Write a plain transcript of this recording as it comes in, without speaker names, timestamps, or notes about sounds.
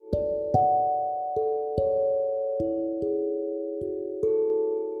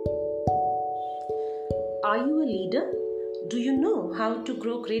Are you a leader? Do you know how to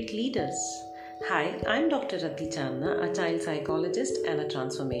grow great leaders? Hi, I'm Dr. Rati Chandna, a child psychologist and a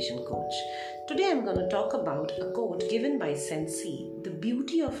transformation coach. Today I'm going to talk about a quote given by Sensei. The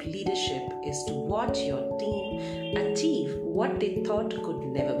beauty of leadership is to watch your team achieve what they thought could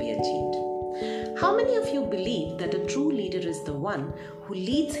never be achieved. How many of you believe that a true leader is the one who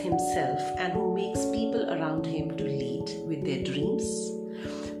leads himself and who makes people around him to lead with their dreams,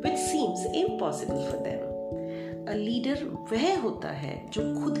 which seems impossible for them? A leader वह होता है जो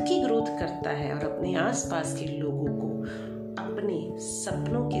खुद की growth करता है और अपने आसपास के लोगों को अपने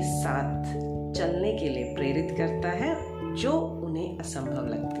सपनों के साथ चलने के लिए प्रेरित करता है जो उन्हें असंभव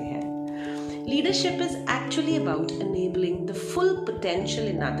लगते हैं. Leadership is actually about enabling the full potential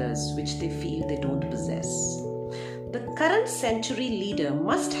in others which they feel they don't possess. The current century leader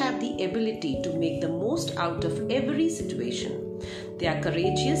must have the ability to make the most out of every situation. They are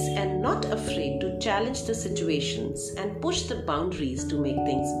courageous and not afraid to challenge the situations and push the boundaries to make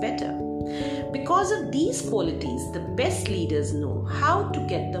things better. Because of these qualities, the best leaders know how to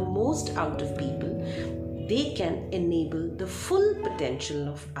get the most out of people. They can enable the full potential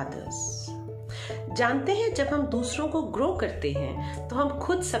of others. जानते हैं, जब हम दूसरों को grow करते हैं तो हम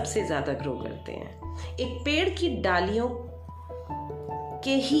खुद सबसे ज्यादा ग्रो करते हैं. एक पेड़ की डालियों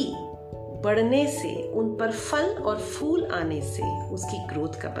के ही बढ़ने से, उन पर फल और फूल आने से उसकी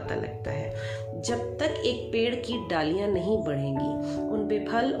ग्रोथ का पता लगता है. जब तक एक पेड़ की डालियां नहीं बढ़ेंगी, उन पे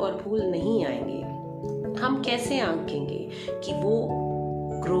फल और फूल नहीं आएंगे, हम कैसे आंकेंगे कि वो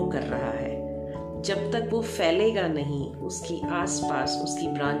ग्रो कर रहा है? जब तक वो फैलेगा नहीं, उसकी आसपास उसकी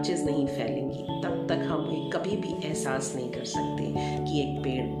ब्रांचेस नहीं फैलेंगी, तब तक हम कभी भी एहसास नहीं कर सकते कि एक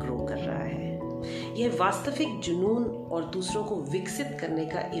पेड़ ग्रो कर रहा है. यह वास्तविक जुनून और दूसरों को विकसित करने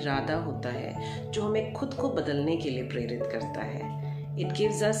का इरादा होता है जो हमें खुद को बदलने के लिए प्रेरित करता है. It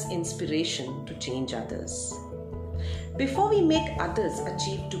gives us inspiration to change others. Before we make others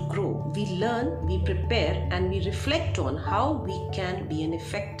achieve to grow, we learn, we prepare, and we reflect on how we can be an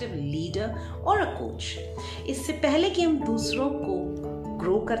effective leader or a coach. इससे पहले कि हम दूसरों को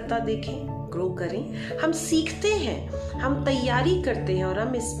grow करता देखें, grow करें, हम सीखते हैं, हम तैयारी करते हैं और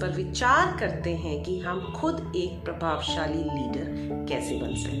हम इस पर विचार करते हैं कि हम खुद एक प्रभावशाली लीडर कैसे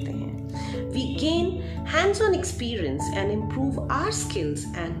बन सकते हैं. We gain hands-on experience and improve our skills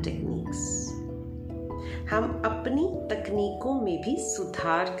and techniques. हम अपनी तकनीकों में भी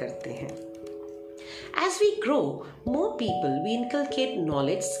सुधार करते हैं. As we grow, more people, we inculcate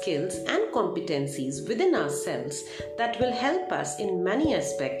knowledge, skills, and competencies within ourselves that will help us in many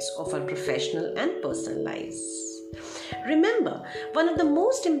aspects of our professional and personal lives. Remember, one of the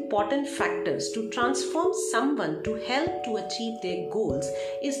most important factors to transform someone to help to achieve their goals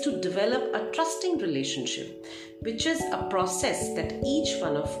is to develop a trusting relationship, which is a process that each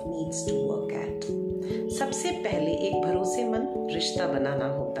one of needs to work at. सबसे पहले एक भरोसेमंद रिश्ता बनाना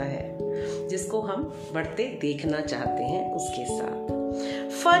होता है जिसको हम बढ़ते देखना चाहते हैं उसके साथ.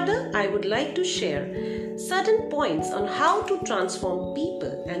 Further, I would like to share certain points on how to transform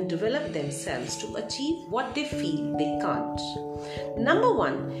people and develop themselves to achieve what they feel they can't. Number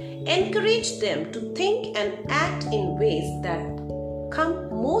 1, encourage them to think and act in ways that come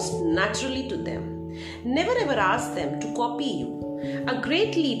most naturally to them. Never ever ask them to copy you. A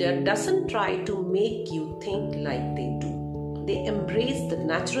great leader doesn't try to make you think like they do. They embrace the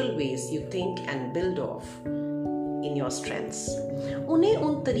natural ways you think and build off in your strengths. उन्हें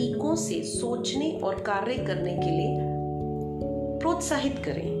उन तरीकों से सोचने और कार्य करने के लिए प्रोत्साहित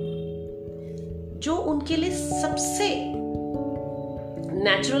करें जो उनके लिए सबसे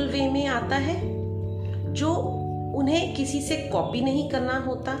नेचुरल वे में आता है, जो उन्हें किसी से कॉपी नहीं करना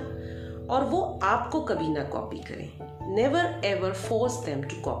होता और वो आपको कभी ना कॉपी करें. Never ever force them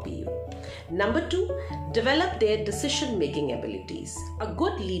to copy you. Number 2, develop their decision-making abilities. A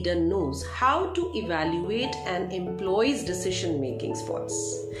good leader knows how to evaluate and employs decision-making spots.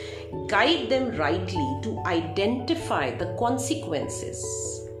 Guide them rightly to identify the consequences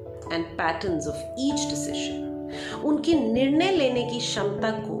and patterns of each decision. उनकी निर्णय लेने की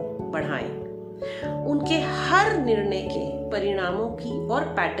क्षमता को बढ़ाएं. उनके हर निर्णय के परिणामों की और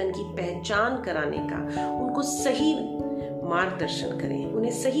पैटर्न की पहचान कराने का उनको सही मार्गदर्शन करें.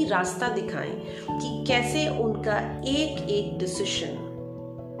 उन्हें सही रास्ता दिखाएं कि कैसे उनका एक एक डिसीजन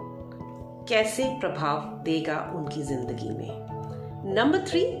कैसे प्रभाव देगा उनकी जिंदगी में. Number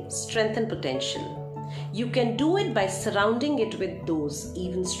 3, strengthen potential. You can do it by surrounding it with those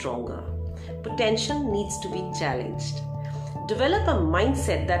even stronger. Potential needs to be challenged. Develop a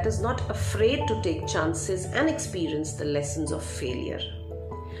mindset that is not afraid to take chances and experience the lessons of failure.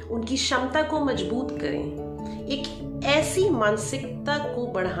 उनकी क्षमता को मजबूत करें. एक ऐसी मानसिकता को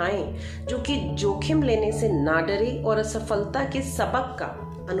बढ़ाएं जो कि जोखिम लेने से ना डरे और असफलता के सबक का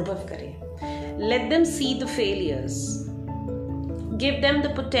अनुभव करें। Let them see the failures. Give them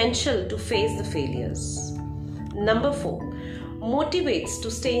the potential to face the failures. Number 4, motivates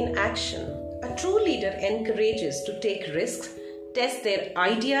to stay in action. A true leader encourages to take risks, test their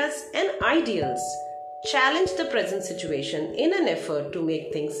ideas and ideals, challenge the present situation in an effort to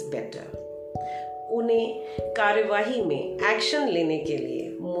make things better. उन्हें कार्यवाही में action लेने के लिए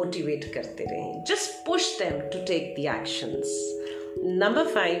motivate करते रहें. Just push them to take the actions. Number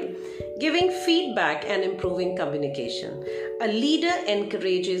 5, giving feedback and improving communication. A leader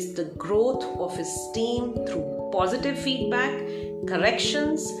encourages the growth of his team through positive feedback,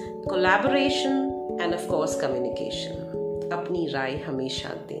 corrections, collaboration, and of course communication. अपनी राय हमेशा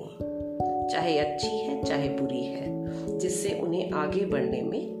दें, चाहे अच्छी है चाहे बुरी है, जिससे उन्हें आगे बढ़ने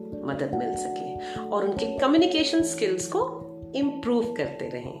में मदद मिल सके और उनके कम्युनिकेशन स्किल्स को इम्प्रूव करते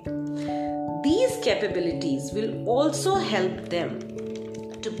रहें. These capabilities will also help them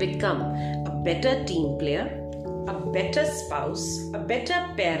to become a better team player, a better spouse, a better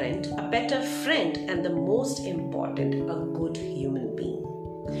parent, a better friend, and the most important, a good human being.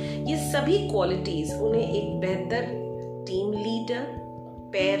 ये सभी qualities उन्हें एक बेहतर team leader,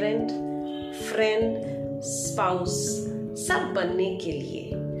 parent, friend, spouse सब बनने के लिए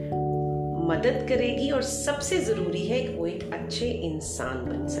मदद करेगी और सबसे जरूरी है कि वो एक अच्छे इंसान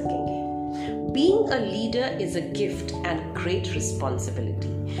बन सकेंगे. Being a leader is a gift and great responsibility.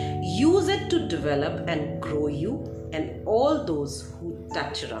 Use it to develop and grow you and all those who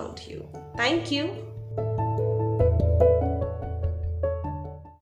touch around you. Thank you.